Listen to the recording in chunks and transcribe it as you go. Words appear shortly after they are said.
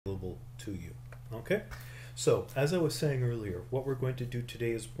to you. Okay? So, as I was saying earlier, what we're going to do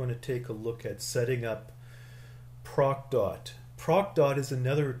today is we're going to take a look at setting up ProcDot. ProcDot is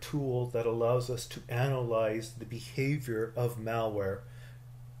another tool that allows us to analyze the behavior of malware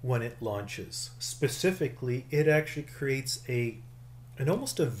when it launches. Specifically, it actually creates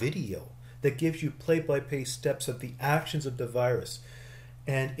almost a video that gives you play-by-play steps of the actions of the virus.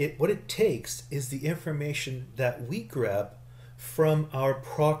 And what it takes is the information that we grab from our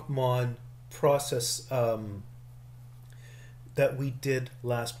procmon process that we did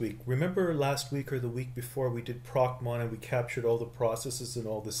last week. Remember last week or the week before we did procmon and we captured all the processes and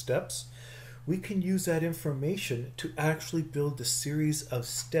all the steps? We can use that information to actually build a series of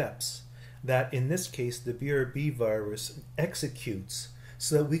steps that, in this case, the BRB virus executes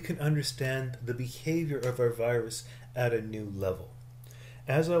so that we can understand the behavior of our virus at a new level.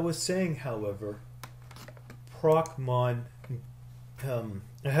 As I was saying, however, procmon,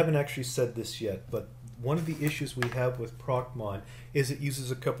 I haven't actually said this yet, but one of the issues we have with procmon is it uses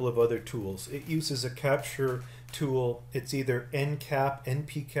a couple of other tools. It uses a capture tool. It's either ncap,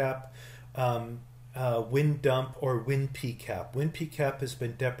 npcap, WinDump, or WinPcap. WinPcap has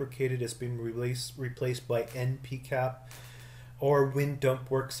been deprecated, has been replaced by npcap, or WinDump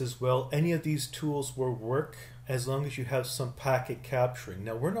works as well. Any of these tools will work as long as you have some packet capturing.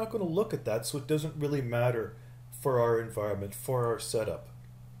 Now, we're not going to look at that, so it doesn't really matter for our environment, for our setup.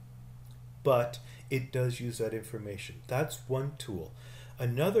 But it does use that information. That's one tool.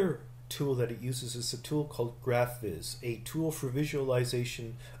 Another tool that it uses is a tool called GraphViz, a tool for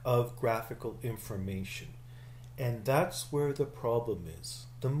visualization of graphical information. And that's where the problem is.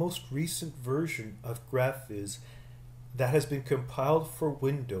 The most recent version of GraphViz that has been compiled for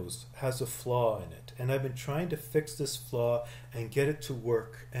Windows has a flaw in it. And I've been trying to fix this flaw and get it to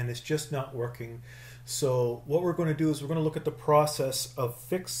work, and it's just not working. So what we're going to do is we're going to look at the process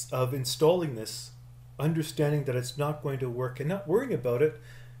of installing this, understanding that it's not going to work and not worrying about it,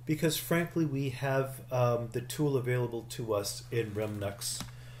 because frankly we have the tool available to us in Remnux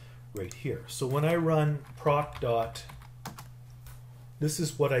right here. So when I run ProcDot, this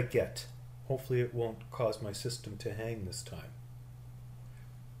is what I get. Hopefully it won't cause my system to hang this time.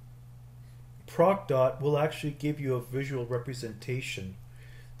 ProcDot will actually give you a visual representation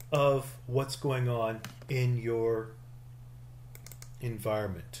of what's going on in your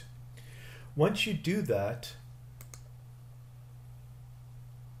environment. Once you do that,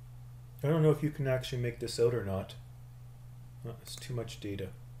 I don't know if you can actually make this out or not. Oh, it's too much data.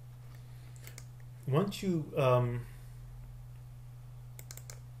 Once you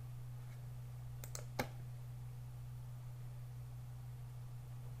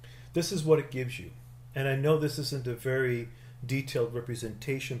this is what it gives you. And I know this isn't a very detailed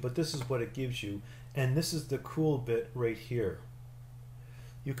representation, but this is what it gives you. And this is the cool bit right here.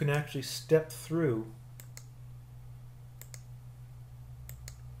 You can actually step through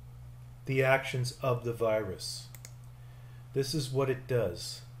the actions of the virus. This is what it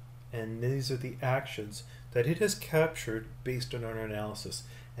does. And these are the actions that it has captured based on our analysis.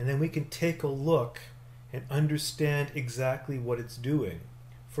 And then we can take a look and understand exactly what it's doing.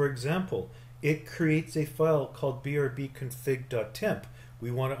 For example, it creates a file called brbconfig.temp.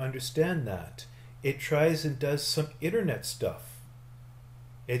 We want to understand that. It tries and does some internet stuff.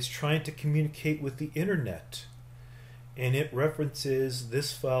 It's trying to communicate with the internet. And it references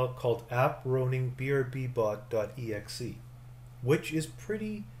this file called app-roningbrbot.exe, which is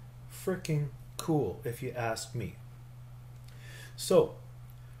pretty freaking cool if you ask me. So,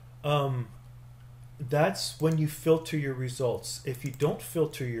 that's when you filter your results. If you don't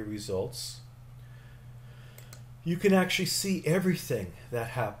filter your results, you can actually see everything that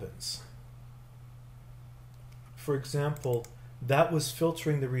happens. For example, that was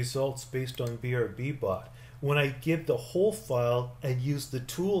filtering the results based on BRBbot. When I give the whole file and use the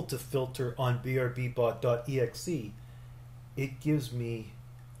tool to filter on brbot.exe, it gives me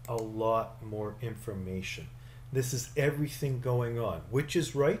a lot more information. This is everything going on. Which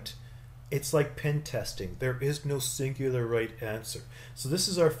is right? It's like pen testing. There is no singular right answer. So this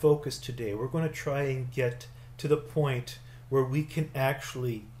is our focus today. We're going to try and get to the point where we can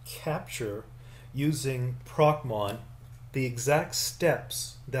actually capture, using procmon, the exact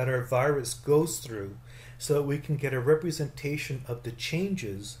steps that our virus goes through so that we can get a representation of the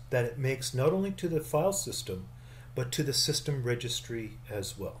changes that it makes not only to the file system, but to the system registry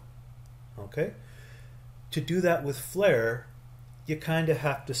as well. Okay? To do that with Flare, you kind of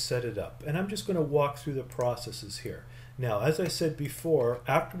have to set it up. And I'm just going to walk through the processes here. Now, as I said before,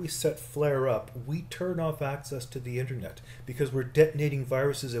 after we set Flare up, we turn off access to the internet because we're detonating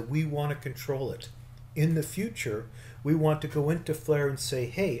viruses and we want to control it. In the future, we want to go into Flare and say,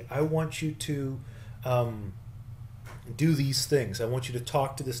 hey, I want you to do these things. I want you to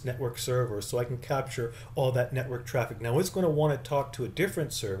talk to this network server so I can capture all that network traffic. Now it's going to want to talk to a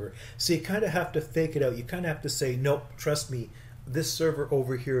different server, so you kind of have to fake it out. You kind of have to say, nope, trust me, this server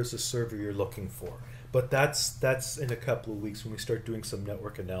over here is the server you're looking for. But that's in a couple of weeks when we start doing some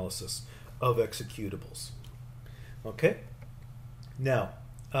network analysis of executables. Okay? Now,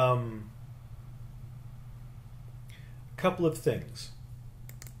 a couple of things.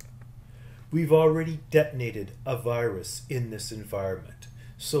 We've already detonated a virus in this environment.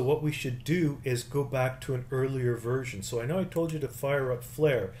 So what we should do is go back to an earlier version. So I know I told you to fire up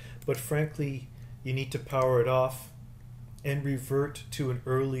Flare, but frankly, you need to power it off and revert to an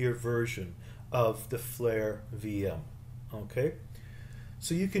earlier version of the Flare VM. Okay?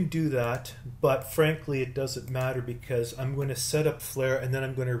 So you can do that, but frankly, it doesn't matter because I'm going to set up Flare and then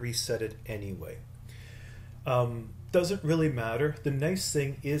I'm going to reset it anyway. Doesn't really matter. The nice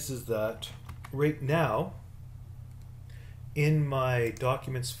thing is that right now, in my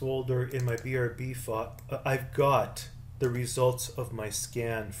documents folder, in my BRB file, I've got the results of my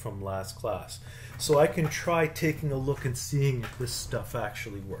scan from last class. So I can try taking a look and seeing if this stuff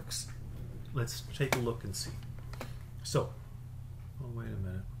actually works. Let's take a look and see. So, oh, wait a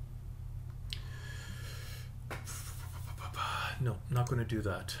minute. No, not going to do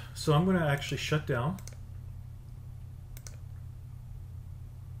that. So I'm going to actually shut down.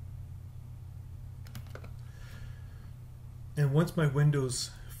 And once my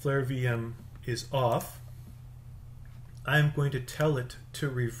Windows Flare VM is off, I'm going to tell it to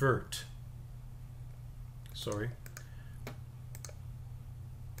revert. Sorry.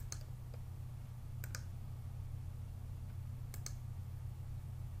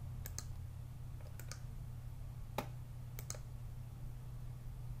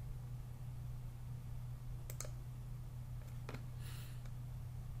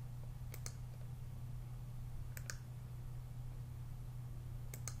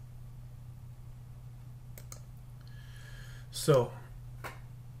 So,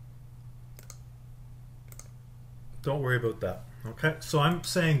 don't worry about that. Okay, so I'm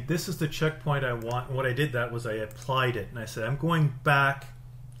saying this is the checkpoint I want, and what I did that was I applied it, and I said I'm going back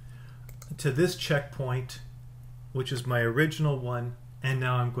to this checkpoint, which is my original one, and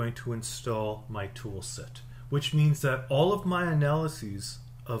now I'm going to install my tool set, which means that all of my analyses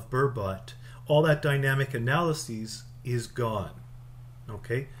of Burbot, all that dynamic analyses is gone.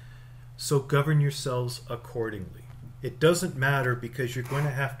 Okay, so govern yourselves accordingly. It doesn't matter because you're going to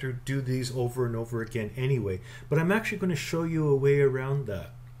have to do these over and over again anyway. But I'm actually going to show you a way around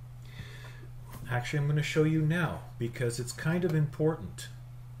that. Actually, I'm going to show you now because it's kind of important.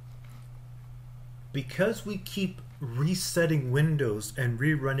 Because we keep resetting windows and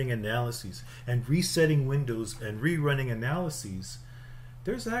rerunning analyses and resetting windows and rerunning analyses,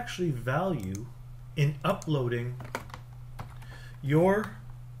 there's actually value in uploading your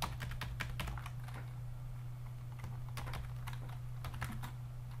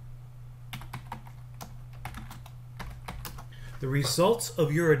the results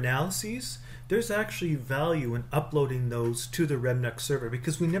of your analyses. There's actually value in uploading those to the Remnux server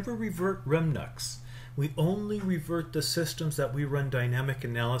because we never revert Remnux. We only revert the systems that we run dynamic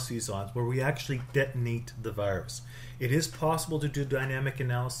analyses on, where we actually detonate the virus. It is possible to do dynamic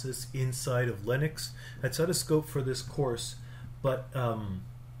analysis inside of Linux. That's out of scope for this course, but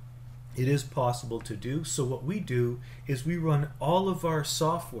it is possible to do. So what we do is we run all of our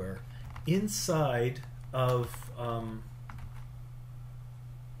software inside of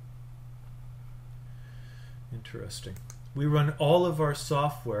interesting. We run all of our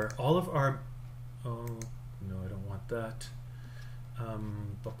software, all of our, oh, no, I don't want that.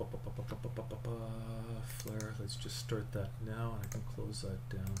 Flare, let's just start that now, and I can close that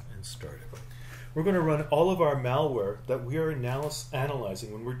down and start it. We're going to run all of our malware that we are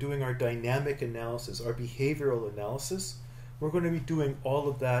analyzing when we're doing our dynamic analysis, our behavioral analysis. We're going to be doing all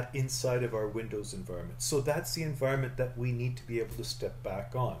of that inside of our Windows environment. So that's the environment that we need to be able to step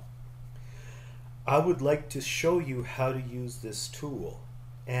back on. I would like to show you how to use this tool,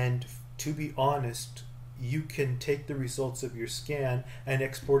 and to be honest, you can take the results of your scan and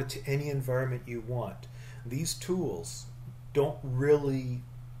export it to any environment you want. These tools don't really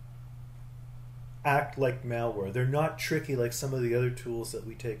act like malware. They're not tricky like some of the other tools that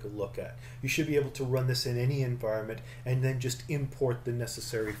we take a look at. You should be able to run this in any environment and then just import the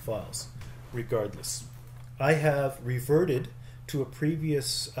necessary files regardless. I have reverted to a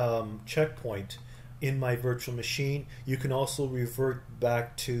previous checkpoint in my virtual machine. You can also revert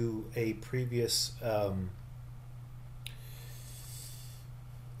back to a previous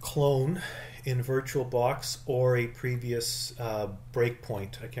clone in VirtualBox or a previous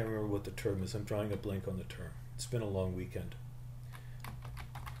breakpoint. I can't remember what the term is. I'm drawing a blank on the term. It's been a long weekend.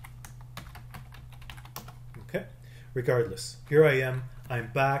 Okay, regardless, here I am.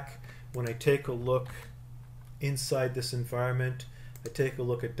 I'm back. When I take a look inside this environment, I take a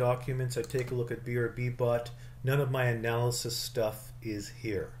look at documents, I take a look at BRBbot, none of my analysis stuff is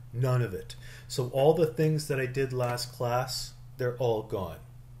here. None of it. So all the things that I did last class, they're all gone.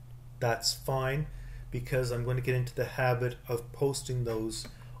 That's fine, because I'm going to get into the habit of posting those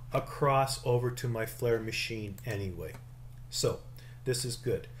across over to my Flare machine anyway. So this is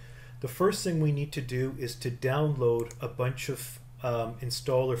good. The first thing we need to do is to download a bunch of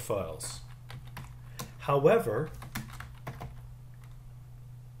installer files. However,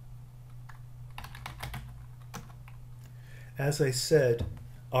 as I said,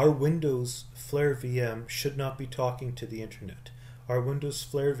 our Windows Flare VM should not be talking to the internet. Our Windows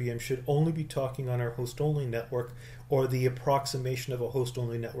Flare VM should only be talking on our host-only network, or the approximation of a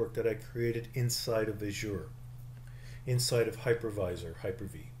host-only network that I created inside of Azure, inside of Hypervisor,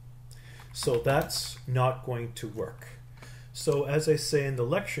 Hyper-V. So that's not going to work. So as I say in the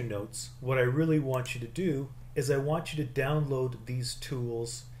lecture notes, what I really want you to do is I want you to download these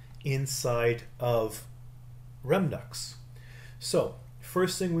tools inside of Remnux. So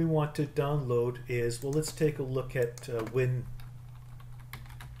first thing we want to download is, well, let's take a look at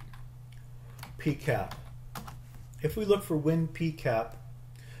WinPCap. If we look for WinPCap,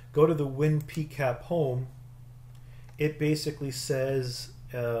 go to the WinPCap home, it basically says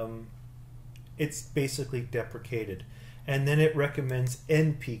it's basically deprecated. And then it recommends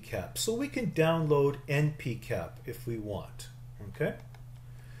npcap. So we can download npcap if we want. Okay?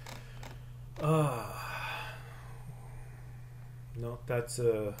 No, that's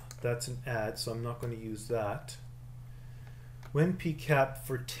an ad, so I'm not going to use that. WinPCap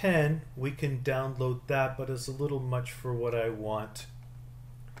for 10, we can download that, but it's a little much for what I want.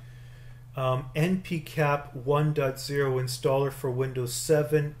 npcap 1.0 installer for Windows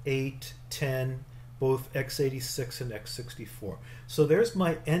 7, 8, 10, both x86 and x64. So there's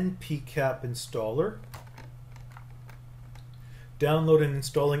my npcap installer. Download and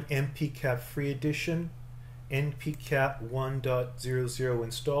installing npcap free edition, npcap 1.00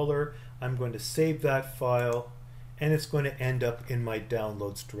 installer. I'm going to save that file, and it's going to end up in my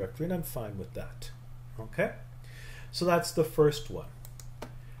downloads directory, and I'm fine with that. Okay? So that's the first one.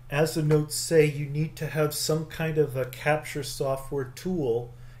 As the notes say, you need to have some kind of a capture software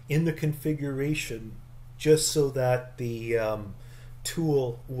tool in the configuration just so that the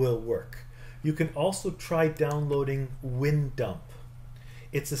tool will work. You can also try downloading WinDump.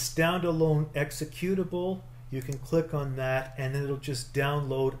 It's a standalone executable. You can click on that and it'll just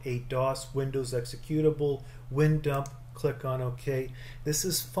download a DOS Windows executable. WinDump, click on OK. This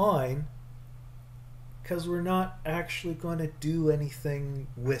is fine because we're not actually going to do anything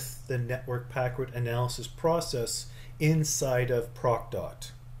with the network packet analysis process inside of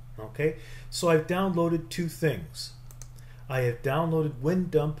ProcDot. Okay, so I've downloaded two things. I have downloaded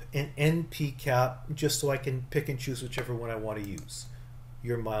WinDump and npcap just so I can pick and choose whichever one I want to use.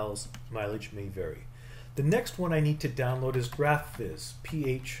 Your mileage may vary. The next one I need to download is GraphViz,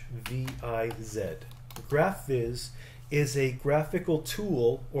 P-H-V-I-Z. GraphViz is a graphical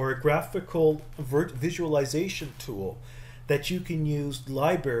tool or a graphical visualization tool that you can use as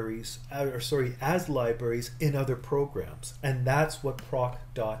libraries in other programs, and that's what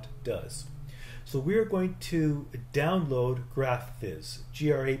ProcDot does. So we're going to download GraphViz,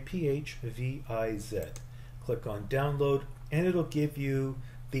 G-R-A-P-H-V-I-Z. Click on download, and it'll give you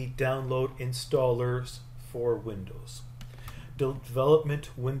the download installers for Windows. Development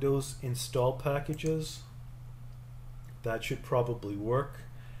Windows install packages. That should probably work.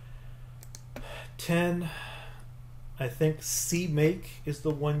 10. I think CMake is the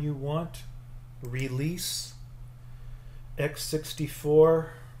one you want. Release. x64.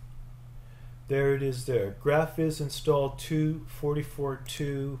 There it is there. GraphViz install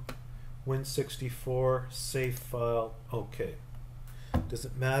 2.44.2. Win64. Save file. Okay. Does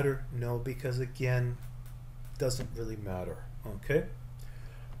it matter? No, because again, doesn't really matter. Okay.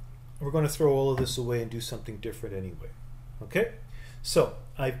 We're going to throw all of this away and do something different anyway. Okay. So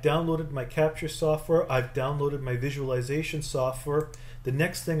I've downloaded my capture software, I've downloaded my visualization software. The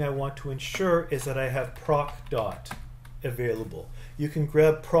next thing I want to ensure is that I have ProcDot available. You can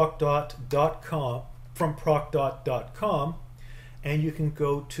grab ProcDot.com from ProcDot.com and you can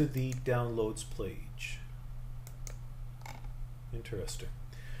go to the downloads page. Interesting.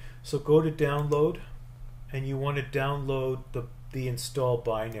 So go to download and you want to download the install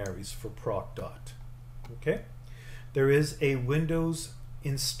binaries for ProcDot. Okay? There is a Windows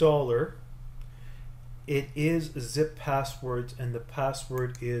installer it is zip passwords, and the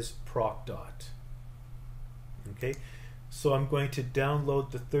password is ProcDot. Okay, so I'm going to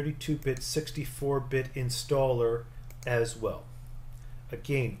download the 32-bit, 64-bit installer as well.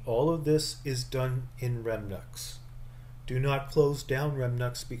 Again, all of this is done in Remnux. Do not close down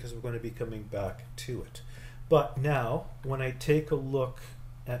Remnux because we're going to be coming back to it. But now, when I take a look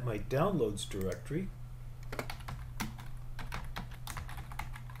at my downloads directory,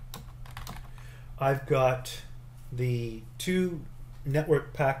 I've got the two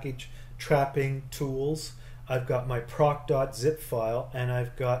network package trapping tools. I've got my ProcDot zip file, and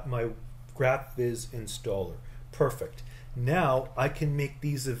I've got my GraphViz installer. Perfect. Now I can make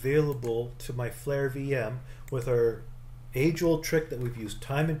these available to my Flare VM with our age-old trick that we've used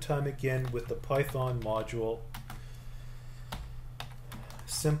time and time again with the Python module.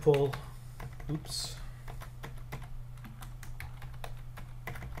 Simple, oops.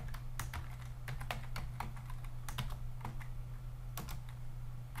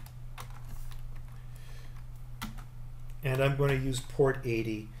 And I'm going to use port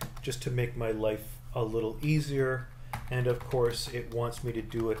 80 just to make my life a little easier. And of course it wants me to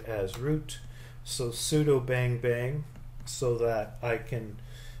do it as root. So sudo bang bang so that I can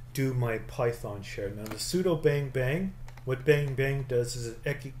do my Python share. Now the sudo bang bang, what bang bang does is it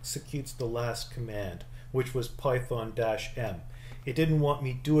executes the last command, which was python-m. It didn't want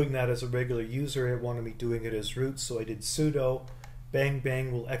me doing that as a regular user, it wanted me doing it as root, so I did sudo bang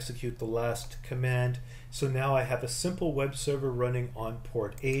bang will execute the last command. So now I have a simple web server running on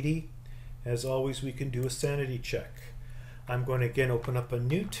port 80. As always, we can do a sanity check. I'm going to again open up a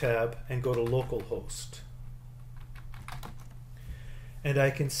new tab and go to localhost. And I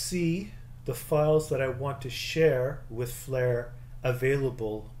can see the files that I want to share with Flare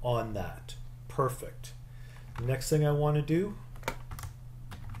available on that. Perfect. The next thing I want to do,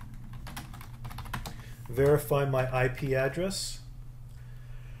 verify my IP address.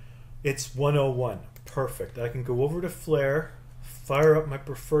 It's 101. Perfect. I can go over to Flare, fire up my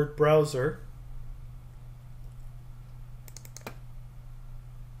preferred browser,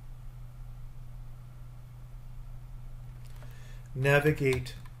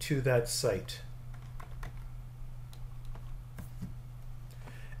 navigate to that site.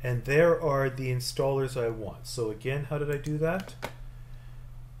 And there are the installers I want. So again, how did I do that?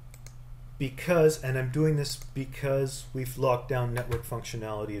 Because, and I'm doing this because we've locked down network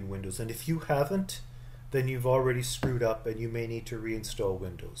functionality in Windows. And if you haven't, then you've already screwed up and you may need to reinstall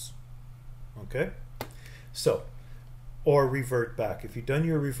Windows. Okay? So, or revert back. If you've done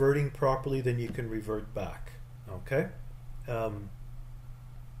your reverting properly, then you can revert back. Okay?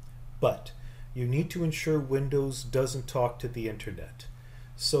 But you need to ensure Windows doesn't talk to the internet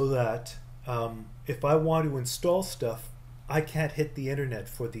so that if I want to install stuff, I can't hit the internet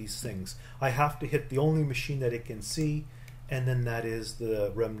for these things. I have to hit the only machine that it can see, and then that is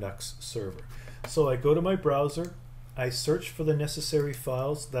the Remnux server. So I go to my browser, I search for the necessary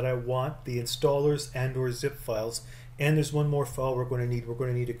files that I want, the installers and or zip files, and there's one more file we're going to need. We're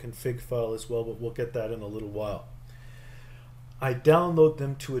going to need a config file as well, but we'll get that in a little while. I download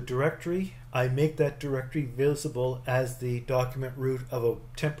them to a directory. I make that directory visible as the document root of a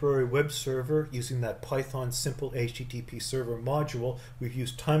temporary web server using that Python simple HTTP server module we've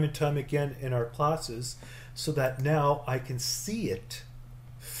used time and time again in our classes, so that now I can see it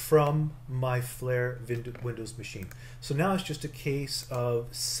from my Flare Windows machine. So now it's just a case of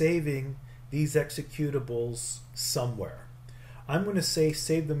saving these executables somewhere. I'm going to say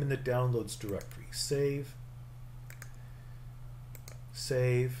save them in the downloads directory. Save,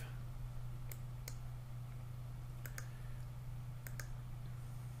 save,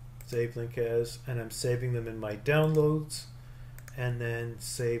 save link as, and I'm saving them in my downloads, and then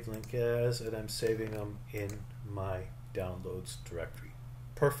save link as, and I'm saving them in my downloads directory.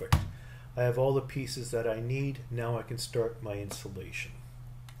 Perfect. I have all the pieces that I need. Now I can start my installation.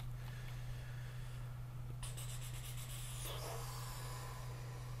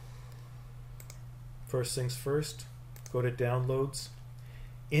 First things first, go to downloads,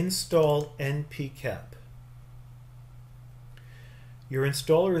 install npcap. Your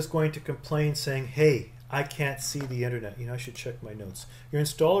installer is going to complain saying, hey, I can't see the internet. You know, I should check my notes. Your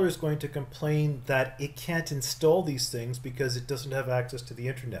installer is going to complain that it can't install these things because it doesn't have access to the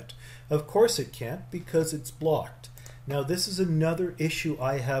internet. Of course it can't, because it's blocked. Now this is another issue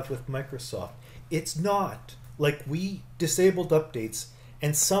I have with Microsoft. It's not like we disabled updates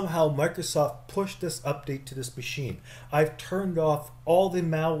and somehow Microsoft pushed this update to this machine. I've turned off all the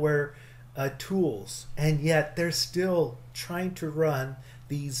malware tools, and yet they're still trying to run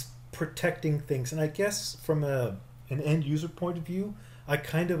these protecting things. And I guess from an end user point of view, I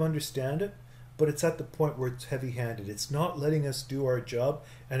kind of understand it, but it's at the point where it's heavy-handed. It's not letting us do our job,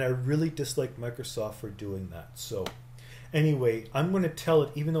 and I really dislike Microsoft for doing that. So anyway, I'm going to tell it,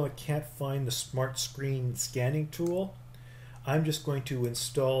 even though it can't find the Smart Screen scanning tool, I'm just going to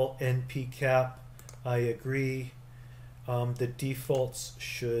install npcap. I agree. The defaults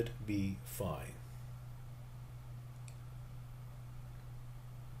should be fine.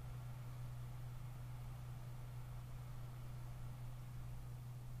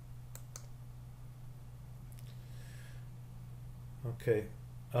 Okay,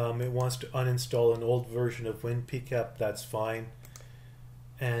 it wants to uninstall an old version of WinPCAP. That's fine,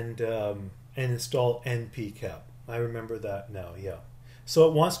 and install npcap. I remember that now. Yeah, so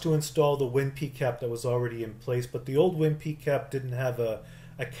it wants to install the WinPCAP that was already in place, but the old WinPCAP didn't have a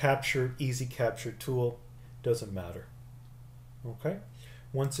easy capture tool. Doesn't matter. Okay,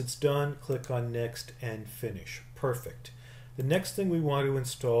 once it's done, click on next and finish. Perfect. The next thing we want to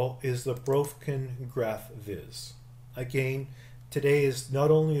install is the broken graph viz. Again, today is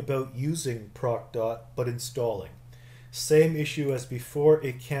not only about using ProcDot, but installing. Same issue as before,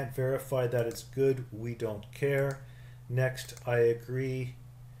 it can't verify that it's good. We don't care. Next, I agree.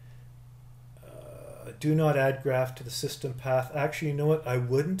 Do not add graph to the system path. Actually, you know what? I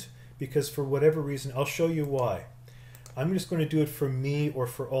wouldn't, because for whatever reason, I'll show you why. I'm just going to do it for me or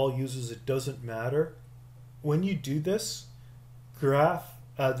for all users. It doesn't matter. When you do this,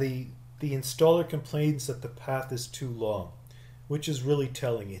 the installer complains that the path is too long, which is really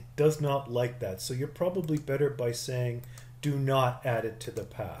telling. It does not like that. So you're probably better by saying do not add it to the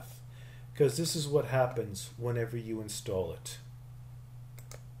path, because this is what happens whenever you install it.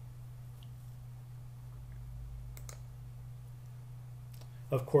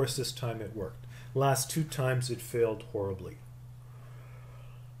 Of course, this time it worked. Last 2 times it failed horribly.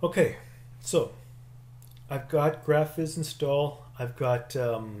 Okay, so I've got GraphViz installed. I've got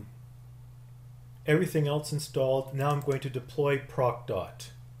everything else installed. Now I'm going to deploy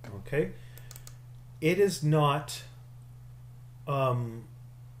ProcDot. Okay, it is not an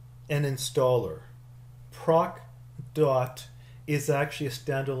installer. ProcDot is actually a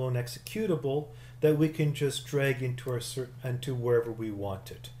standalone executable that we can just drag into wherever we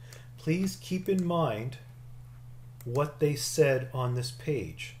want it. Please keep in mind what they said on this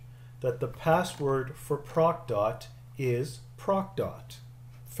page, that the password for ProcDot is ProcDot.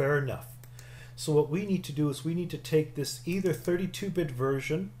 Fair enough. So what we need to do is we need to take this either 32-bit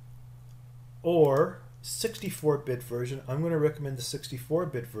version or 64-bit version. I'm going to recommend the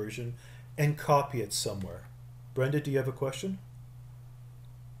 64-bit version and copy it somewhere. Brenda, do you have a question?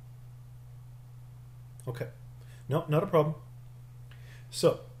 Okay. No, not a problem.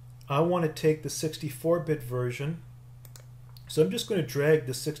 So I want to take the 64-bit version. So I'm just going to drag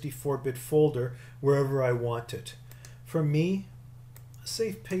the 64-bit folder wherever I want it. For me, a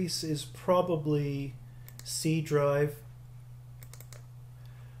safe place is probably C drive,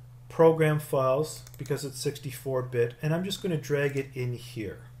 program files, because it's 64-bit, and I'm just going to drag it in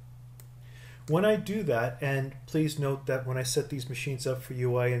here. When I do that, and please note that when I set these machines up for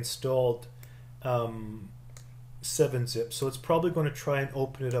you, I installed 7-zip, so it's probably going to try and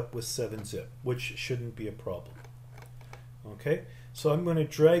open it up with 7-zip, which shouldn't be a problem. Okay, so I'm going to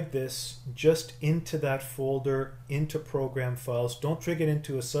drag this just into that folder, into program files. Don't drag it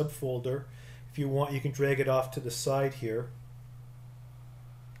into a subfolder. If you want, you can drag it off to the side here.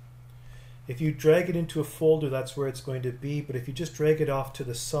 If you drag it into a folder, that's where it's going to be, but if you just drag it off to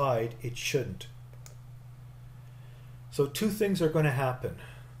the side, it shouldn't. So 2 things are going to happen.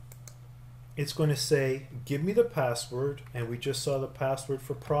 It's going to say, give me the password, and we just saw the password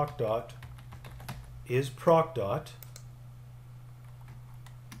for ProcDot is ProcDot.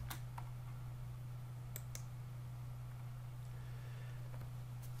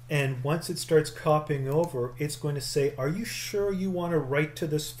 And once it starts copying over, it's going to say, are you sure you want to write to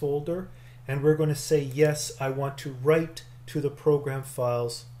this folder? And we're going to say, yes, I want to write to the program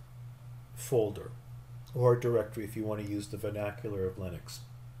files folder, or directory if you want to use the vernacular of Linux.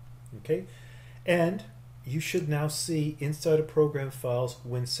 Okay, and you should now see inside of program files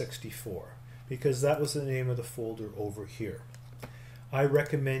Win64, because that was the name of the folder over here. I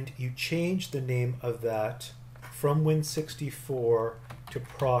recommend you change the name of that from Win64 to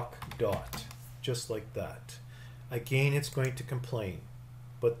ProcDot, just like that. Again, it's going to complain,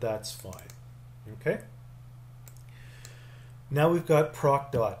 but that's fine. Okay? Now we've got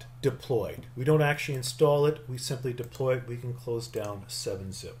ProcDot deployed. We don't actually install it, we simply deploy it. We can close down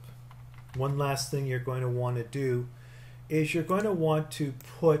 7-zip. One last thing you're going to want to do is you're going to want to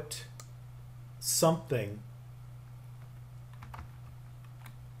put something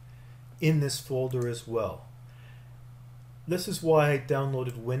in this folder as well. This is why I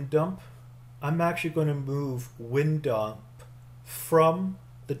downloaded WinDump. I'm actually going to move WinDump from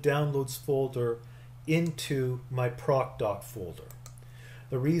the downloads folder into my ProcDot folder.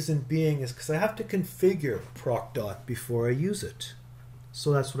 The reason being is because I have to configure ProcDot before I use it.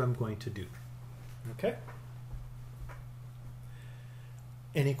 So that's what I'm going to do. Okay?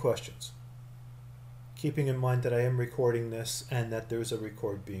 Any questions? Keeping in mind that I am recording this and that there's a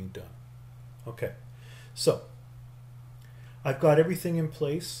record being done. Okay, so I've got everything in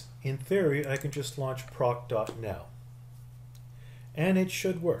place. In theory, I can just launch ProcDot now. And it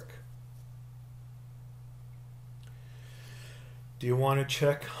should work. Do you want to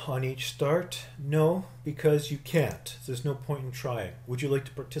check on each start? No, because you can't. There's no point in trying. Would you like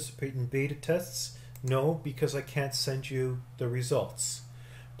to participate in beta tests? No, because I can't send you the results.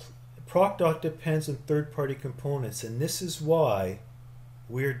 ProcDot depends on third-party components, and this is why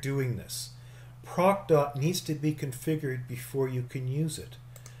we're doing this. ProcDot needs to be configured before you can use it.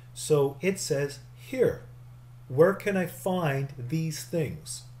 So it says, here, where can I find these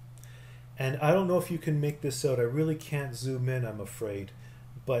things? And I don't know if you can make this out. I really can't zoom in, I'm afraid.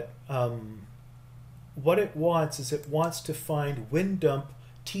 But what it wants is it wants to find WinDump,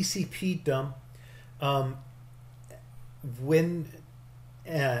 TCP dump, Win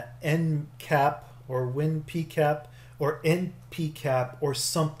NCAP or WinPCAP or NPCAP or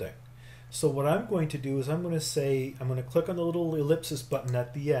something. So what I'm going to do is I'm going to click on the little ellipsis button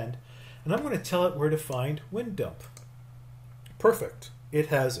at the end, and I'm going to tell it where to find WinDump. Perfect. It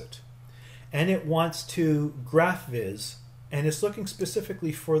has it. And it wants to GraphViz, and it's looking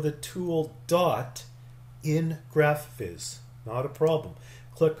specifically for the tool dot in GraphViz. Not a problem.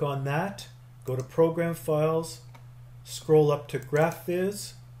 Click on that, go to Program Files, scroll up to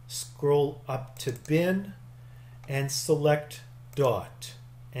GraphViz, scroll up to bin, and select dot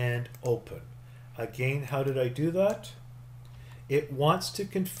and open. Again, how did I do that? It wants to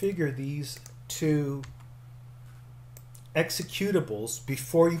configure these two executables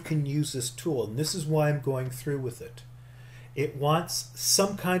before you can use this tool, and this is why I'm going through with it. It wants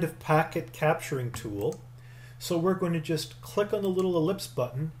some kind of packet capturing tool, so we're going to just click on the little ellipse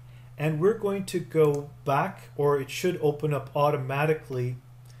button, and we're going to go back, or it should open up automatically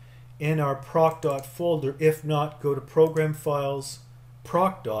in our ProcDot folder. If not, go to Program Files,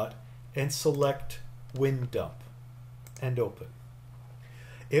 ProcDot, and select WinDump and open.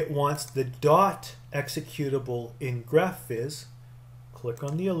 It wants the dot executable in GraphViz. Click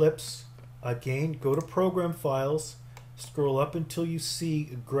on the ellipse. Again, go to Program Files, scroll up until you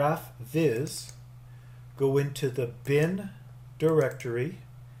see GraphViz, go into the bin directory,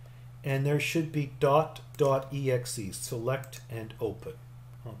 and there should be .exe. Select and open.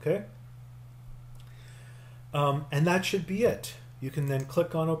 Okay? And that should be it. You can then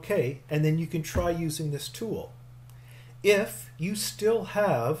click on OK, and then you can try using this tool. If you still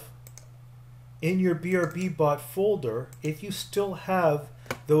have in your BRB bot folder, if you still have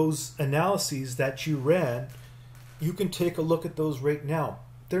those analyses that you ran, you can take a look at those right now.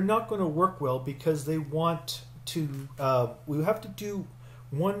 They're not going to work well because they want to, we have to do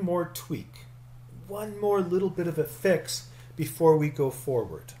one more tweak, one more little bit of a fix before we go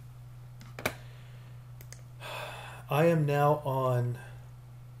forward. I am now on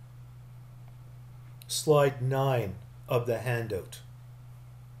slide 9 of the handout.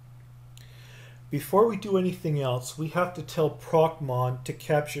 Before we do anything else, we have to tell procmon to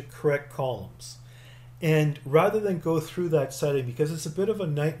capture correct columns. And rather than go through that setting, because it's a bit of a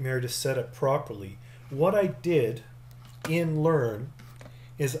nightmare to set up properly, what I did in Learn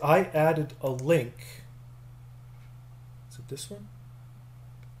is I added a link. Is it this one?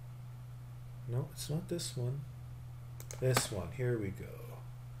 No, it's not this one. This one. Here we go.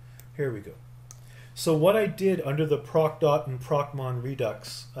 Here we go. So what I did under the ProcDot and procmon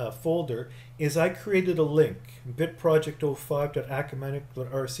redux folder is I created a link,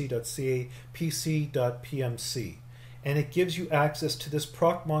 bitproject05.academic.rc.ca pc.pmc, and it gives you access to this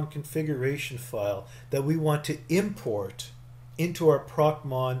procmon configuration file that we want to import into our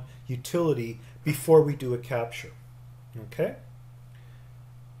procmon utility before we do a capture. Okay?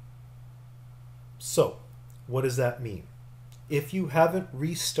 So, what does that mean? If you haven't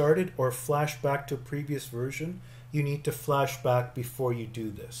restarted or flashed back to a previous version, you need to flash back before you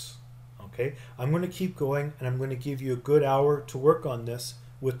do this. Okay? I'm going to keep going, and I'm going to give you a good hour to work on this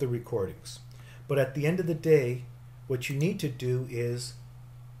with the recordings. But at the end of the day, what you need to do is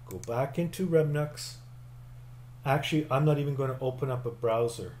go back into Remnux. Actually, I'm not even going to open up a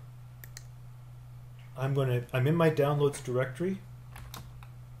browser. I'm in my downloads directory.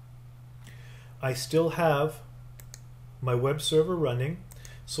 I still have my web server running,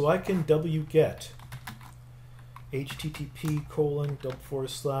 so I can wget http://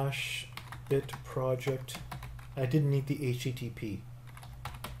 bit project. I didn't need the HTTP.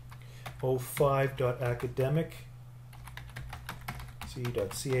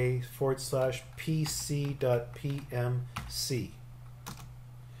 05.academic.ca/pc.pmc.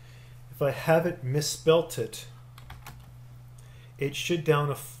 If I haven't misspelt it, it should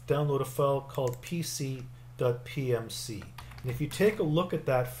download a file called pc.pmc. And if you take a look at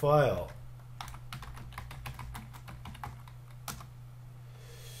that file,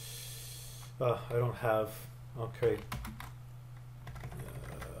 I don't have, okay.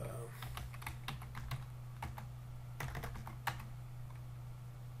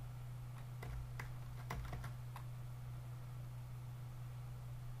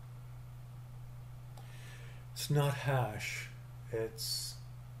 It's not hash, it's,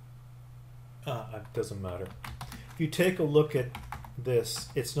 it doesn't matter. If you take a look at this,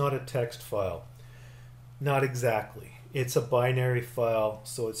 it's not a text file. Not exactly. It's a binary file,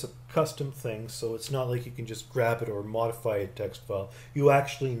 so it's a custom thing, so it's not like you can just grab it or modify a text file. You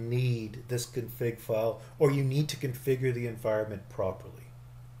actually need this config file, or you need to configure the environment properly.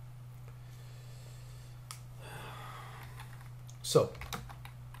 So,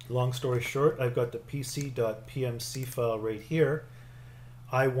 long story short, I've got the pc.pmc file right here.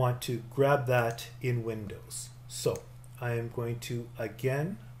 I want to grab that in Windows. So I am going to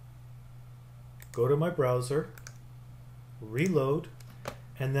again go to my browser, reload,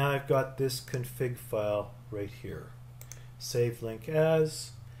 and now I've got this config file right here. Save link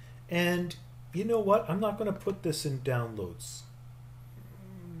as, and you know what? I'm not going to put this in downloads.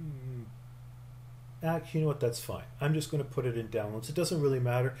 Actually, you know what? That's fine. I'm just going to put it in downloads. It doesn't really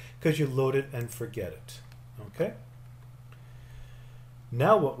matter because you load it and forget it. Okay?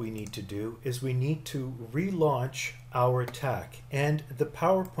 Now what we need to do is we need to relaunch our attack, and the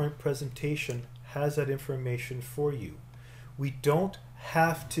PowerPoint presentation has that information for you. We don't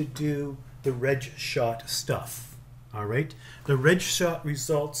have to do the reg shot stuff. All right? The reg shot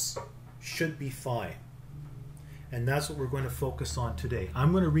results should be fine. And that's what we're going to focus on today.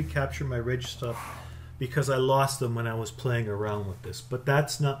 I'm going to recapture my reg stuff because I lost them when I was playing around with this. But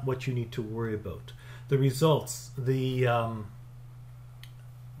that's not what you need to worry about. The results, they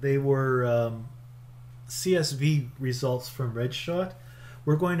were CSV results from RedShot.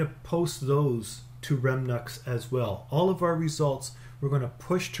 We're going to post those to Remnux as well. All of our results we're going to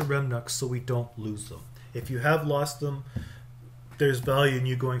push to Remnux so we don't lose them. If you have lost them, there's value in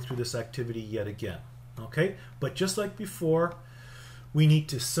you going through this activity yet again. Okay? But just like before, we need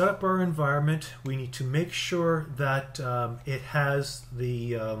to set up our environment. We need to make sure that it has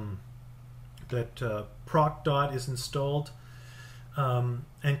the ProcDot is installed and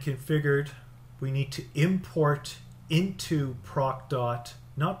configured. We need to import into ProcDot,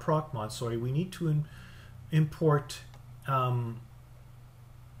 not procmon, sorry. We need to import,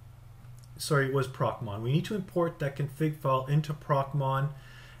 sorry, it was procmon. We need to import that config file into procmon,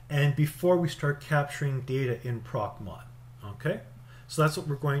 and before we start capturing data in procmon. Okay? So that's what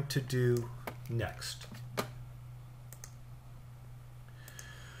we're going to do next.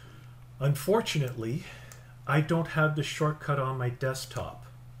 Unfortunately, I don't have the shortcut on my desktop,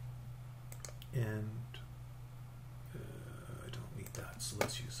 and I don't need that, so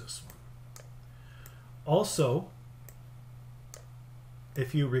let's use this one. Also,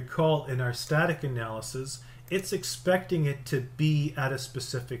 if you recall in our static analysis, it's expecting it to be at a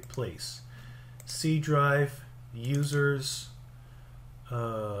specific place. C drive, users,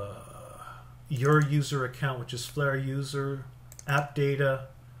 your user account, which is Flare user, app data,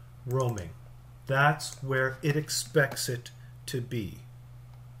 roaming. That's where it expects it to be.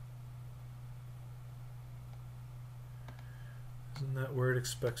 Isn't that where it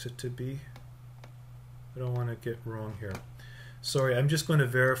expects it to be? I don't want to get wrong here. Sorry, I'm just going to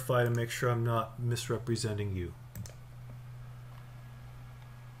verify to make sure I'm not misrepresenting you.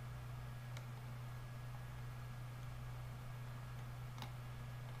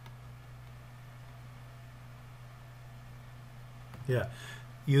 Yeah,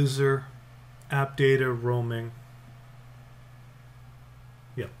 user, app data, roaming.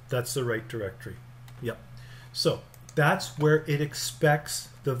 Yep, that's the right directory. Yep. So that's where it expects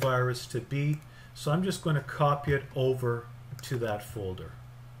the virus to be. So I'm just going to copy it over to that folder.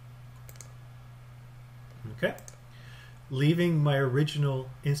 Okay? Leaving my original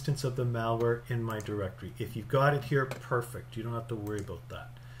instance of the malware in my directory. If you've got it here, perfect. You don't have to worry about that.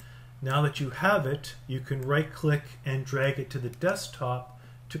 Now that you have it, you can right-click and drag it to the desktop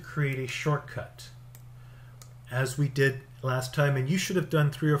to create a shortcut, as we did last time, and you should have done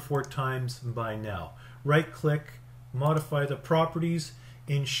 3 or 4 times by now. Right-click, modify the properties,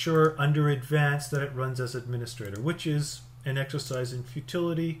 ensure under Advanced that it runs as administrator, which is an exercise in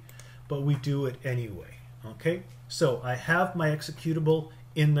futility, but we do it anyway. Okay, so I have my executable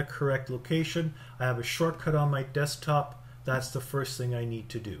in the correct location. I have a shortcut on my desktop. That's the first thing I need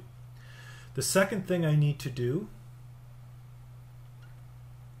to do. The second thing I need to do,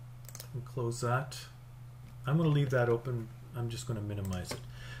 and close that. I'm going to leave that open. I'm just going to minimize it.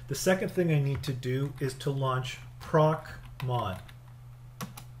 The second thing I need to do is to launch procmon.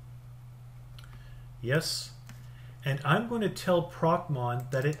 Yes. And I'm going to tell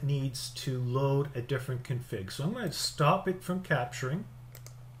procmon that it needs to load a different config. So I'm going to stop it from capturing.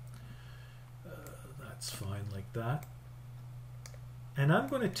 That's fine like that. And I'm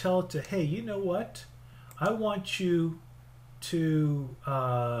going to tell it to, hey, you know what? I want you to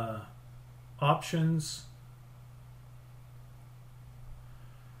options.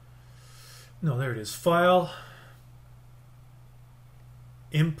 No, there it is. File,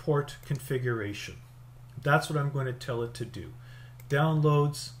 import configuration. That's what I'm going to tell it to do.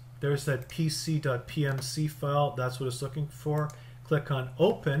 Downloads, there's that pc.pmc file. That's what it's looking for. Click on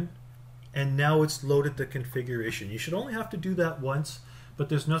open, and now it's loaded the configuration. You should only have to do that once, but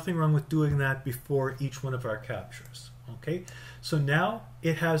there's nothing wrong with doing that before each one of our captures. Okay, so now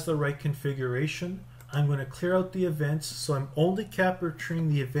it has the right configuration. I'm going to clear out the events, so I'm only capturing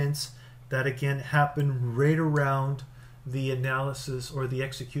the events that again happen right around the analysis, or the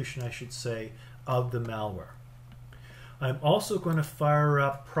execution I should say, of the malware. I'm also going to fire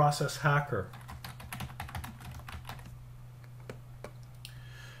up Process Hacker.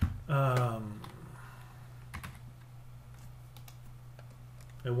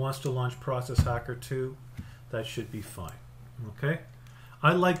 It wants to launch Process Hacker 2. That should be fine. Okay.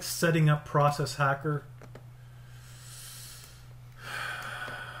 I like setting up Process Hacker.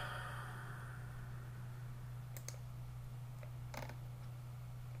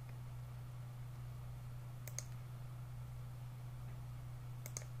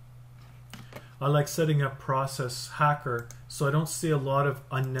 I like setting up Process Hacker so I don't see a lot of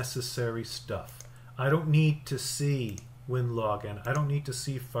unnecessary stuff. I don't need to see WinLogin. I don't need to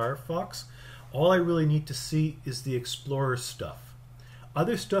see Firefox. All I really need to see is the Explorer stuff.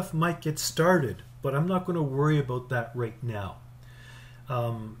 Other stuff might get started, but I'm not going to worry about that right now.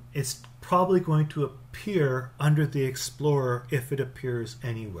 It's probably going to appear under the Explorer if it appears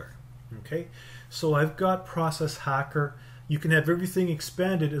anywhere. Okay, so I've got Process Hacker. You can have everything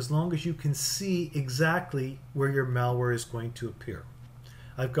expanded as long as you can see exactly where your malware is going to appear.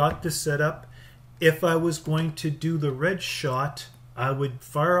 I've got this set up. If I was going to do the red shot, I would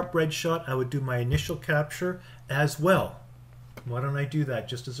fire up red shot. I would do my initial capture as well. Why don't I do that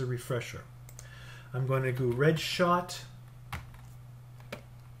just as a refresher? I'm going to do red shot. I'm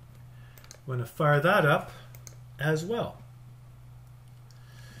going to fire that up as well.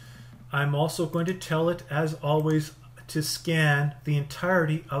 I'm also going to tell it, as always, to scan the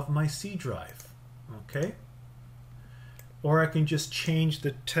entirety of my C drive. Okay? Or I can just change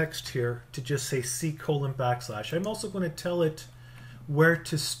the text here to just say C:\\. I'm also going to tell it where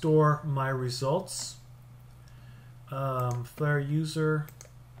to store my results. Flare user,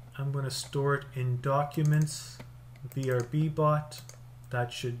 I'm going to store it in documents, BRB bot.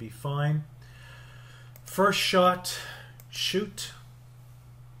 That should be fine. First shot, shoot.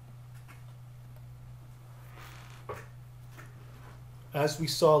 As we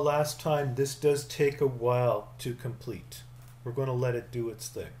saw last time, this does take a while to complete. We're going to let it do its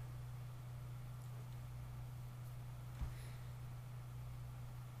thing.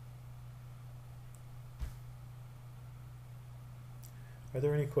 Are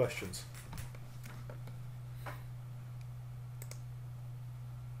there any questions?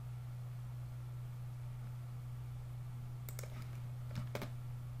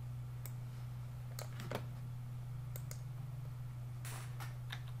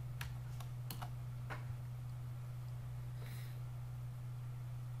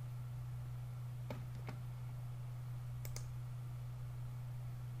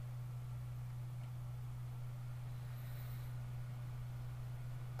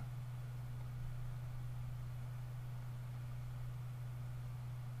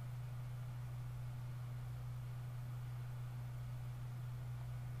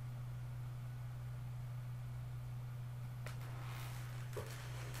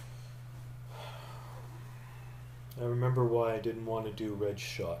 I remember why I didn't want to do red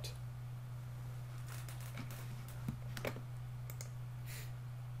shot.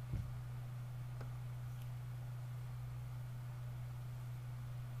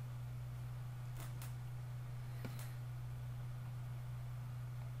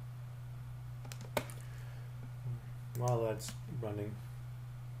 While that's running.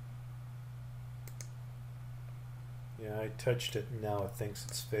 Yeah, I touched it and now it thinks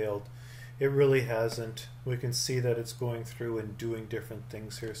it's failed. It really hasn't. We can see that it's going through and doing different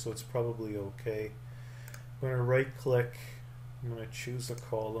things here, so it's probably okay. I'm going to right click. I'm going to choose a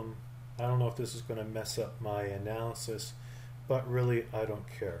column. I don't know if this is going to mess up my analysis, but really I don't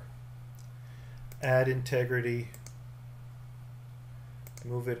care. Add integrity.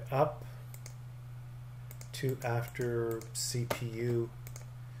 Move it up to after CPU,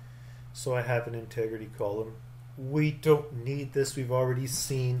 so I have an integrity column. We don't need this. We've already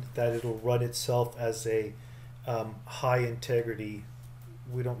seen that it'll run itself as a high integrity.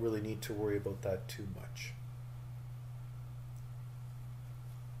 We don't really need to worry about that too much.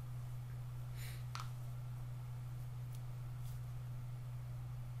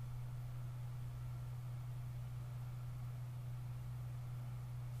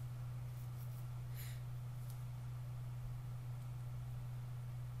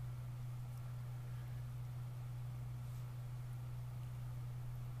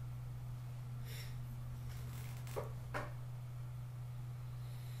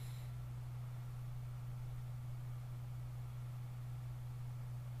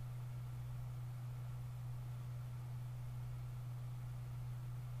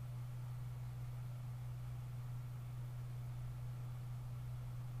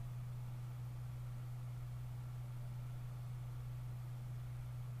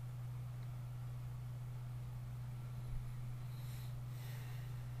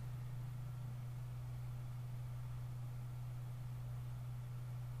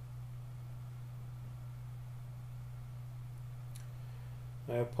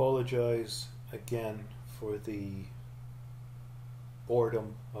 I apologize again for the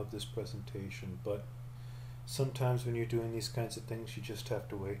boredom of this presentation, but sometimes when you're doing these kinds of things, you just have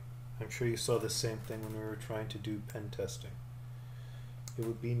to wait. I'm sure you saw the same thing when we were trying to do pen testing. It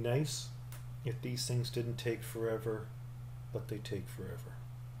would be nice if these things didn't take forever, but they take forever.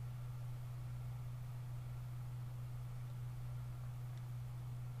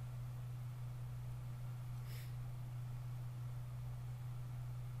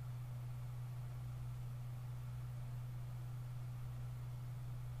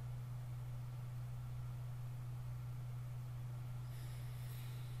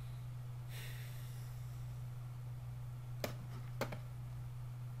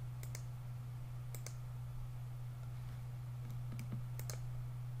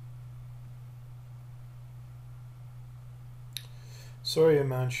 Sorry,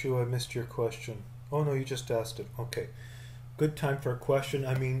 Amanchu, I missed your question. Oh no, you just asked it. Okay. Good time for a question.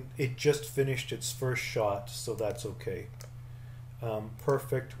 I mean, it just finished its first shot, so that's okay.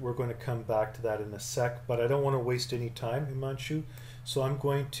 Perfect. We're going to come back to that in a sec, but I don't want to waste any time, Himanshu, so I'm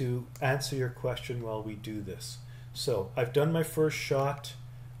going to answer your question while we do this. So I've done my first shot.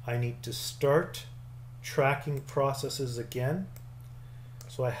 I need to start tracking processes again.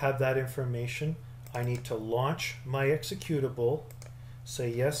 So I have that information. I need to launch my executable. Say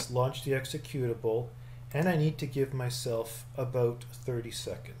yes, launch the executable, and I need to give myself about 30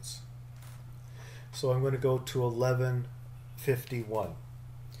 seconds. So I'm going to go to 11:51.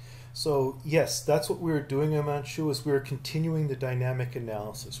 So yes, that's what we were doing, Amanchu, is we were continuing the dynamic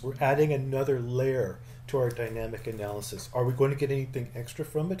analysis. We're adding another layer to our dynamic analysis. Are we going to get anything extra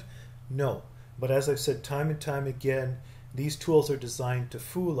from it? No. But as I've said time and time again, these tools are designed to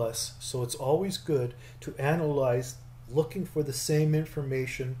fool us, so it's always good to analyze looking for the same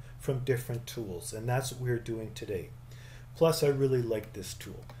information from different tools, and that's what we're doing today. Plus, I really like this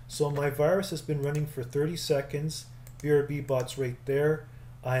tool. So my virus has been running for 30 seconds. BRB bot's right there.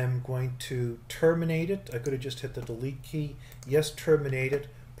 I am going to terminate it. I could have just hit the delete key. Yes, terminate it.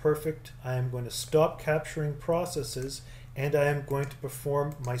 Perfect. I am going to stop capturing processes, and I am going to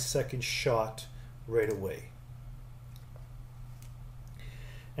perform my second shot right away.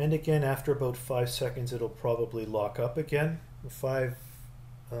 And again, after about 5 seconds, it'll probably lock up again.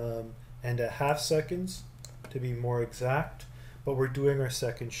 5.5 seconds to be more exact, but we're doing our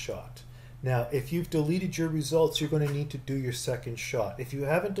second shot. Now, if you've deleted your results, you're going to need to do your second shot. If you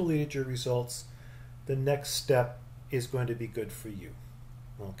haven't deleted your results, the next step is going to be good for you.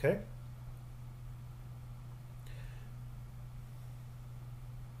 Okay?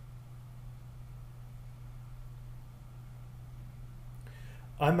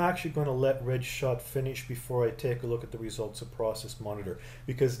 I'm actually going to let RedShot finish before I take a look at the results of Process Monitor,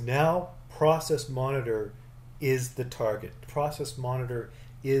 because now Process Monitor is the target. Process Monitor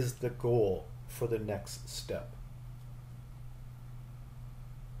is the goal for the next step.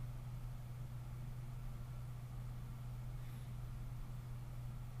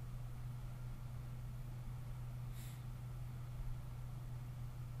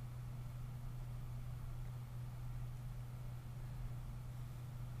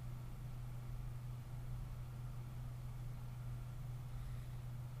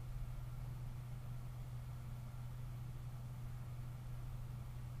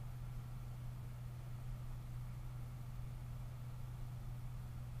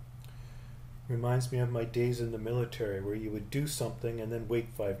 Reminds me of my days in the military where you would do something and then wait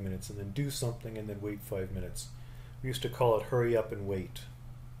 5 minutes and then do something and then wait 5 minutes. We used to call it hurry up and wait.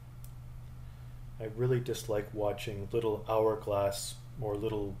 I really dislike watching little hourglass or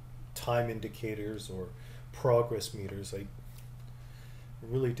little time indicators or progress meters. I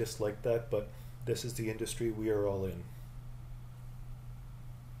really dislike that, but this is the industry we are all in.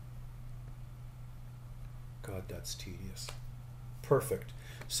 God, that's tedious. Perfect.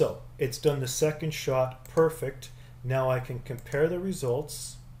 So it's done the second shot perfect. Now I can compare the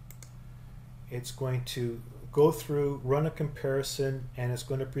results. It's going to go through, run a comparison, and it's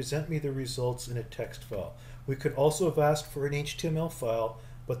going to present me the results in a text file. We could also have asked for an HTML file,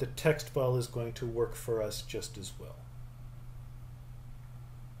 but the text file is going to work for us just as well.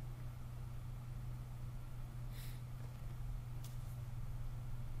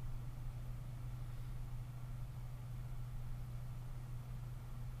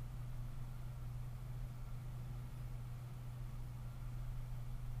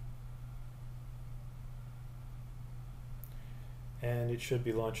 And it should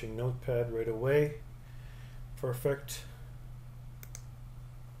be launching Notepad right away. Perfect.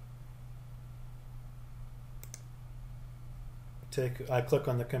 I click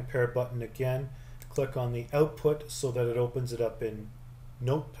on the compare button again, click on the output so that it opens it up in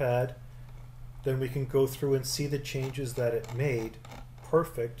Notepad. Then we can go through and see the changes that it made.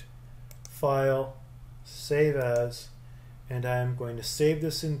 Perfect. File, save as, and I'm going to save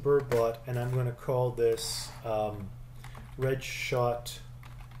this in ProcDot, and I'm going to call this red shot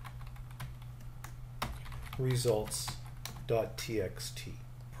results.txt.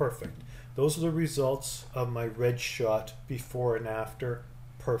 Perfect. Those are the results of my red shot before and after.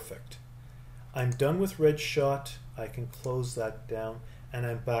 Perfect. I'm done with red shot. I can close that down, and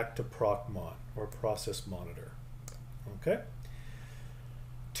I'm back to procmon, or process monitor. Okay?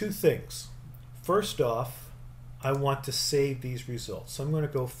 Two things. First off, I want to save these results. So I'm going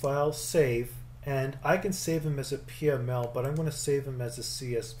to go File, Save, and I can save them as a PML, but I'm going to save them as a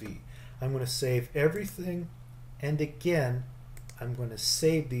CSV. I'm going to save everything, and again, I'm going to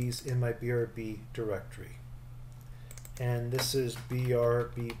save these in my BRB directory. And this is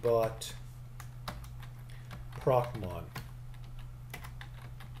BRBbot procmon.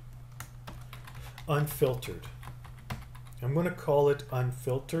 Unfiltered. I'm going to call it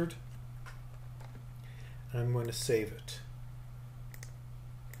unfiltered, and I'm going to save it.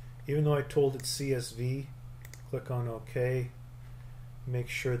 Even though I told it CSV, click on OK. Make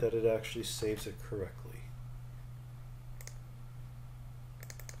sure that it actually saves it correctly.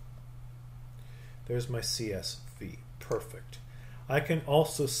 There's my CSV. Perfect. I can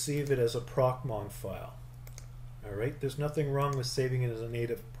also save it as a procmon file. Alright, there's nothing wrong with saving it as a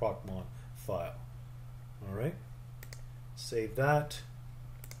native procmon file. Alright, save that.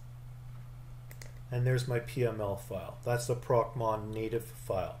 And there's my PML file. That's the procmon native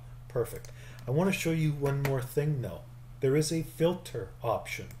file. Perfect. I want to show you one more thing though. There is a filter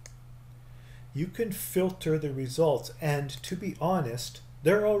option. You can filter the results, and to be honest,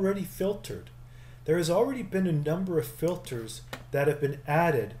 they're already filtered. There has already been a number of filters that have been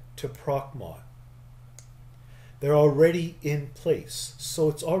added to procmon. They're already in place, so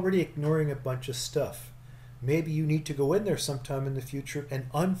it's already ignoring a bunch of stuff. Maybe you need to go in there sometime in the future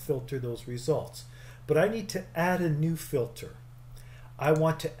and unfilter those results. But I need to add a new filter. I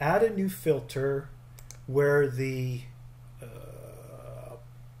want to add a new filter where the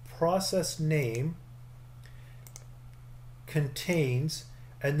process name contains,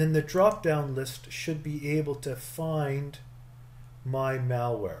 and then the drop-down list should be able to find my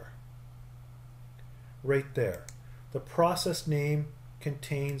malware. Right there. The process name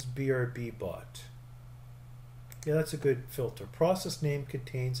contains BRBbot. Yeah, that's a good filter. Process name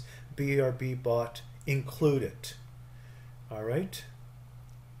contains BRBbot. Include it. All right.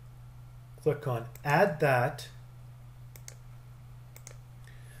 Click on Add That.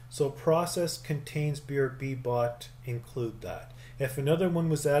 So process contains BRBbot. Include that. If another one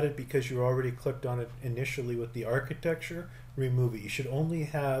was added because you already clicked on it initially with the architecture, remove it. You should only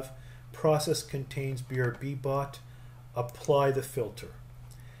have process contains BRBbot. Apply the filter.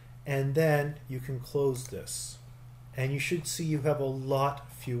 And then you can close this. And you should see you have a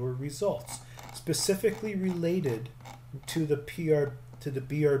lot fewer results, specifically related to the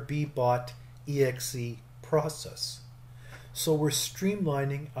BRBbot exe process. So we're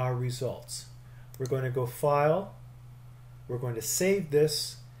streamlining our results. We're going to go File. We're going to save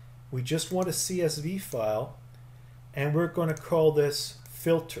this. We just want a CSV file, and we're going to call this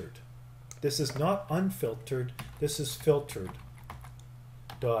filtered. This is not unfiltered. This is filtered.csv.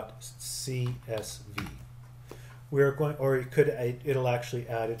 we're going, or it'll actually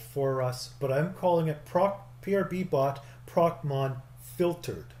add it for us, but I'm calling it PRBbot procmon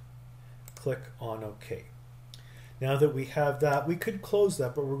filtered. Click on OK. Now that we have that, we could close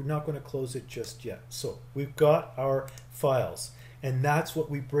that, but we're not going to close it just yet. So we've got our files, and that's what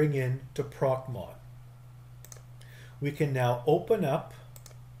we bring in to procmon. We can now open up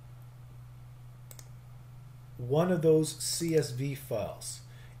one of those CSV files,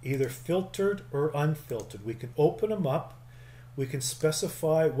 either filtered or unfiltered. We can open them up. We can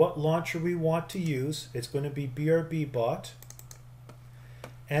specify what launcher we want to use. It's going to be BRBbot,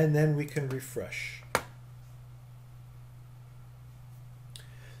 and then we can refresh.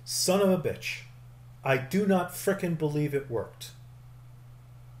 Son of a bitch. I do not frickin' believe it worked.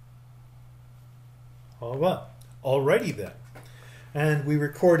 Oh well, alrighty then. And we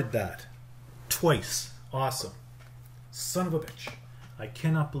recorded that twice. Awesome. Son of a bitch. I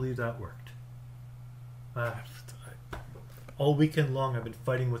cannot believe that worked. All weekend long I've been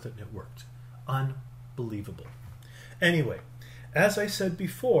fighting with it and it worked. Unbelievable. Anyway, as I said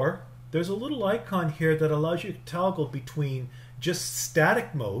before, there's a little icon here that allows you to toggle between just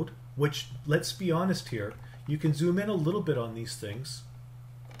static mode, which, let's be honest here, you can zoom in a little bit on these things.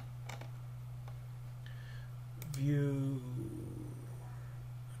 View.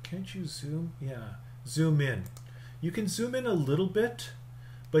 Can't you zoom? Yeah. Zoom in. You can zoom in a little bit,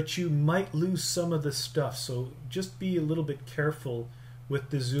 but you might lose some of the stuff, so just be a little bit careful with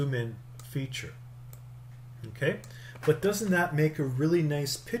the zoom in feature. Okay? But doesn't that make a really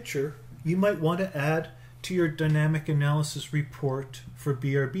nice picture you might want to add to your dynamic analysis report for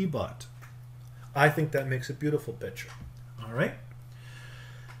BRBbot? I think that makes a beautiful picture. All right?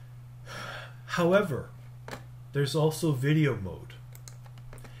 However, there's also video mode.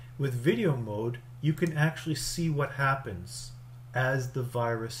 With video mode, you can actually see what happens as the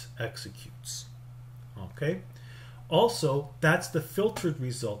virus executes. Okay? Also, that's the filtered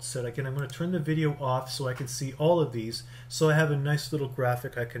results set. Again, I'm going to turn the video off so I can see all of these, so I have a nice little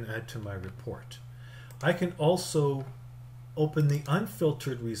graphic I can add to my report. I can also open the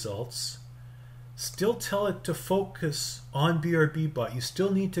unfiltered results, still tell it to focus on BRBbot. You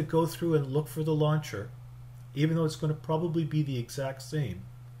still need to go through and look for the launcher, even though it's going to probably be the exact same.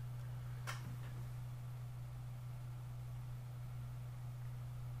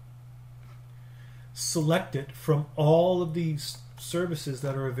 Select it from all of these services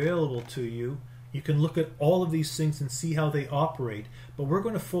that are available to you. You can look at all of these things and see how they operate, but we're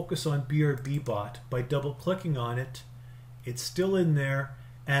going to focus on BRBbot by double clicking on it. It's still in there,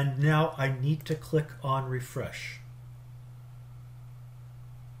 and now I need to click on refresh.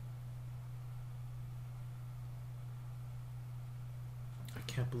 I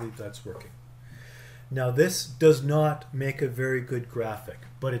can't believe that's working. Now this does not make a very good graphic,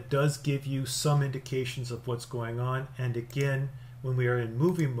 but it does give you some indications of what's going on. And again, when we are in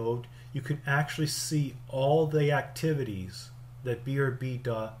movie mode, you can actually see all the activities that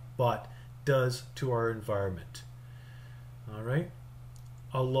BRBbot does to our environment. All right.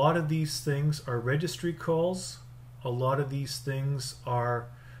 A lot of these things are registry calls. A lot of these things are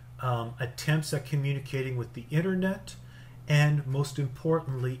attempts at communicating with the internet. And most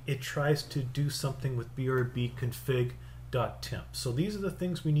importantly, it tries to do something with brbconfig.temp. So these are the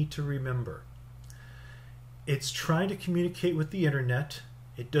things we need to remember. It's trying to communicate with the internet.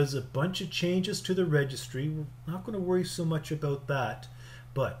 It does a bunch of changes to the registry. We're not going to worry so much about that.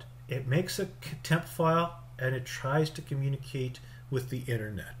 But it makes a temp file and it tries to communicate with the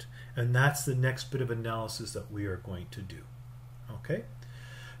internet. And that's the next bit of analysis that we are going to do. Okay?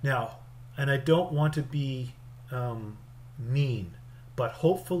 Now, and I don't want to be mean, but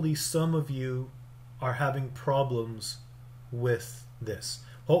hopefully some of you are having problems with this.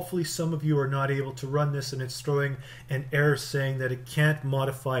 Hopefully some of you are not able to run this and it's throwing an error saying that it can't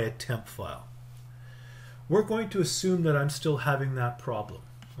modify a temp file. We're going to assume that I'm still having that problem.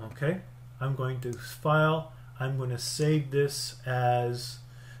 Okay? I'm going to file, I'm going to save this as,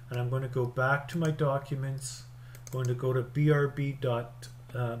 and I'm going to go back to my documents, I'm going to go to BRBbot,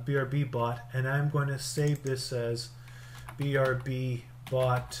 and I'm going to save this as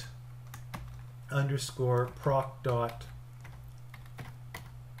BRBbot underscore ProcDot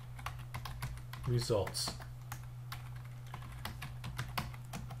results.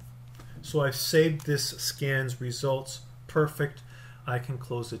 So I've saved this scans results. Perfect. I can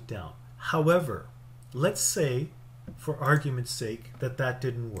close it down. However, let's say, for argument's sake, that that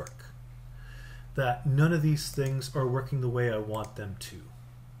didn't work. That none of these things are working the way I want them to.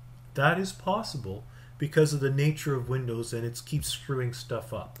 That is possible because of the nature of Windows, and it keeps screwing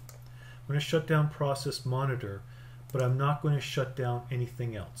stuff up. I'm going to shut down Process Monitor, but I'm not going to shut down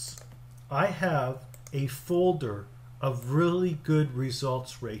anything else. I have a folder of really good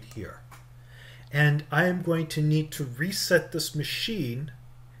results right here. And I am going to need to reset this machine,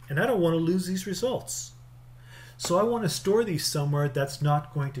 and I don't want to lose these results. So I want to store these somewhere that's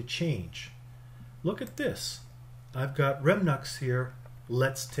not going to change. Look at this. I've got Remnux here.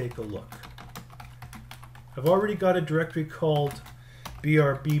 Let's take a look. I've already got a directory called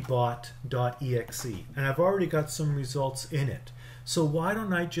brbot.exe, and I've already got some results in it. So why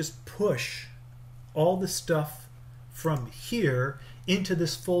don't I just push all the stuff from here into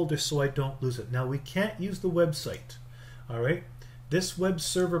this folder so I don't lose it. Now we can't use the website. All right, this web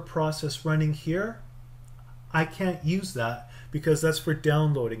server process running here, I can't use that because that's for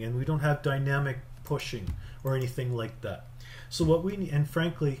downloading, and we don't have dynamic pushing or anything like that. So what we need, and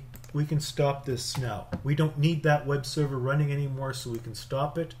frankly, we can stop this now. We don't need that web server running anymore, so we can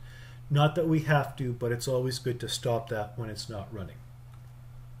stop it. Not that we have to, but it's always good to stop that when it's not running.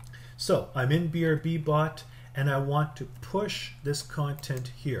 So I'm in BRBbot, and I want to push this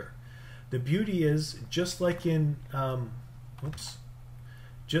content here. The beauty is, just like in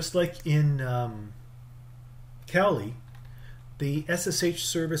Kali, the SSH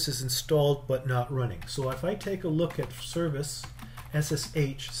service is installed but not running. So if I take a look at service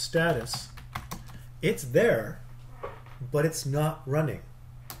SSH status, it's there, but it's not running.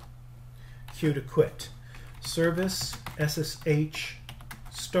 Q to quit. Service SSH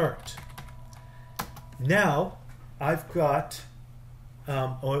start. Now I've got,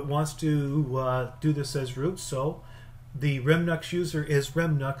 it wants to do this as root, so the Remnux user is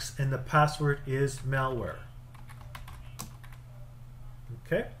Remnux and the password is malware.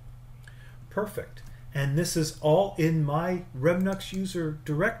 Okay, perfect. And this is all in my Remnux user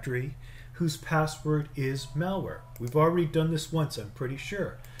directory whose password is malware. We've already done this once, I'm pretty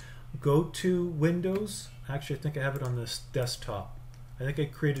sure. Go to Windows. Actually, I think I have it on this desktop. I think I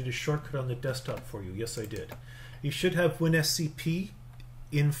created a shortcut on the desktop for you. Yes, I did. You should have WinSCP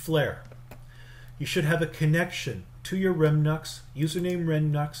in Flare. You should have a connection to your Remnux, username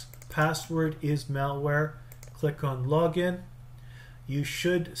Remnux, password is malware. Click on Login. You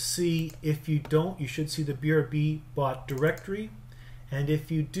should see, if you don't, you should see the BRBbot directory. And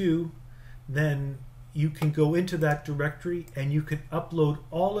if you do, then you can go into that directory and you can upload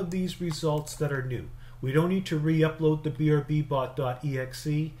all of these results that are new. We don't need to re-upload the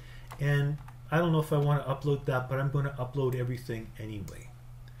brbot.exe, and I don't know if I want to upload that, but I'm going to upload everything anyway.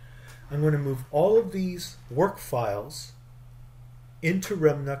 I'm going to move all of these work files into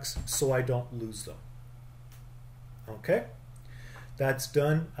Remnux so I don't lose them. Okay? That's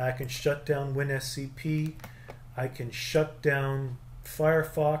done. I can shut down WinSCP. I can shut down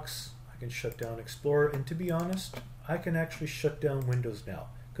Firefox. I can shut down Explorer. And to be honest, I can actually shut down Windows now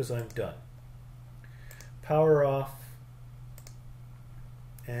because I'm done. Power off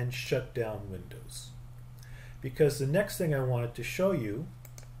and shut down Windows. Because the next thing I wanted to show you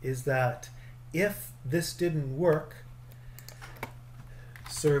is that if this didn't work,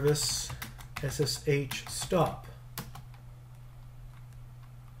 service SSH stop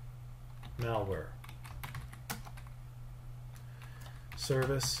malware,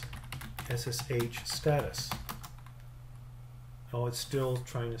 service SSH status. Oh, it's still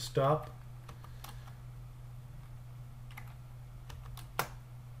trying to stop.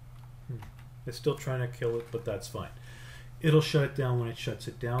 It's still trying to kill it, but that's fine. It'll shut it down when it shuts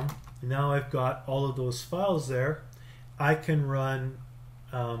it down. Now I've got all of those files there. I can run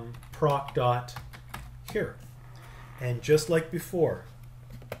ProcDot here. And just like before,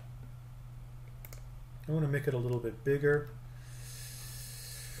 I want to make it a little bit bigger.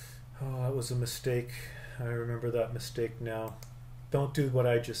 Oh, that was a mistake. I remember that mistake now. Don't do what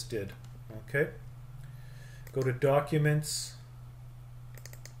I just did. Okay? Go to Documents.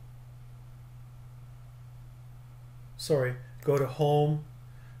 Sorry, go to Home,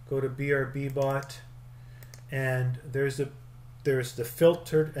 go to BRBbot, and there's the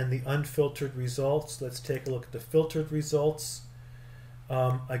filtered and the unfiltered results. Let's take a look at the filtered results.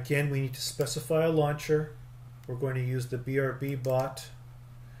 Again, we need to specify a launcher. We're going to use the BRBbot,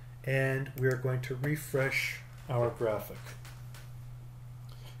 and we're going to refresh our graphic.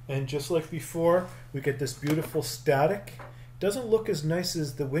 And just like before, we get this beautiful static. Doesn't look as nice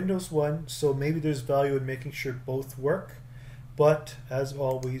as the Windows one, so maybe there's value in making sure both work. But as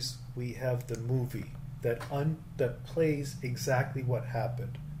always, we have the movie that plays exactly what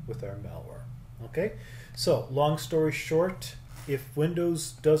happened with our malware. Okay, so long story short, if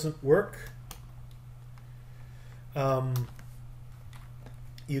Windows doesn't work,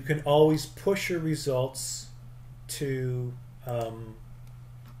 you can always push your results to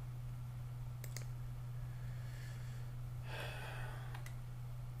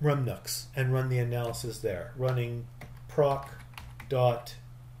Remnux and run the analysis there, running ProcDot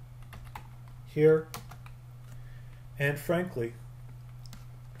here. And frankly,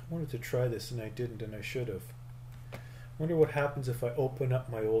 I wanted to try this and I didn't, and I should have. I wonder what happens if I open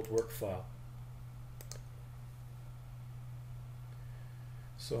up my old work file.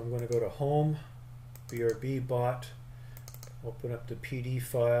 So I'm going to go to Home, BRB bot, open up the PD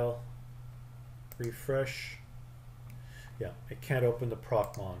file, refresh. Yeah, I can't open the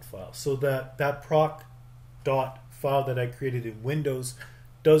procmon file. So that ProcDot file that I created in Windows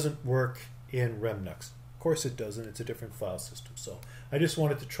doesn't work in Remnux. Of course it doesn't, it's a different file system. So I just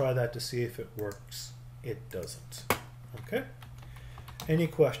wanted to try that to see if it works. It doesn't. Okay? Any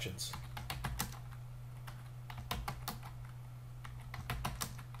questions?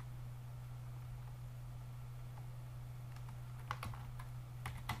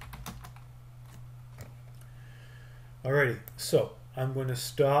 Alrighty, so I'm going to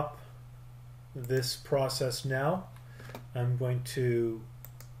stop this process now. I'm going to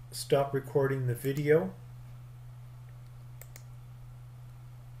stop recording the video.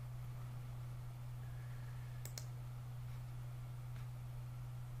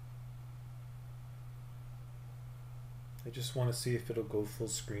 I just want to see if it'll go full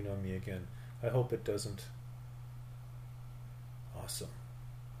screen on me again. I hope it doesn't. Awesome.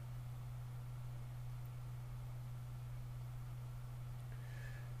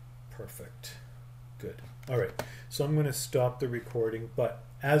 Perfect. Good. All right. So I'm going to stop the recording, but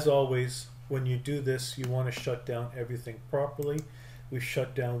as always, when you do this, you want to shut down everything properly. We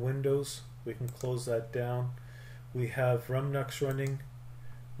shut down Windows. We can close that down. We have Remnux running.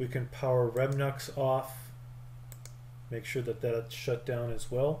 We can power Remnux off. Make sure that that's shut down as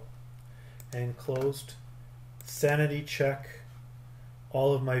well and closed. Sanity check.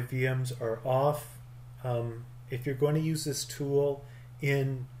 All of my VMs are off. If you're going to use this tool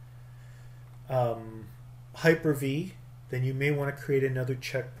in Hyper-V, then you may want to create another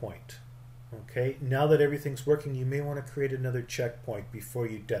checkpoint. Okay, now that everything's working, you may want to create another checkpoint before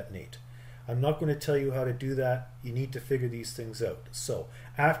you detonate. I'm not going to tell you how to do that. You need to figure these things out. So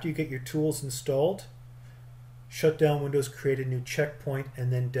after you get your tools installed, shut down Windows, create a new checkpoint,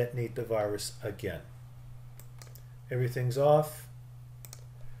 and then detonate the virus again. Everything's off.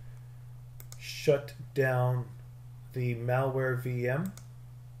 Shut down the malware VM.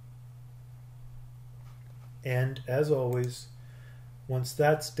 And as always, once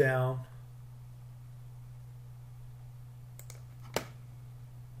that's down,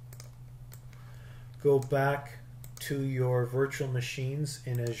 go back to your virtual machines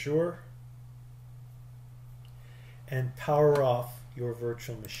in Azure and power off your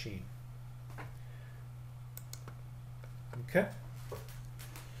virtual machine. Okay?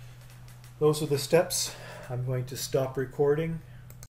 Those are the steps. I'm going to stop recording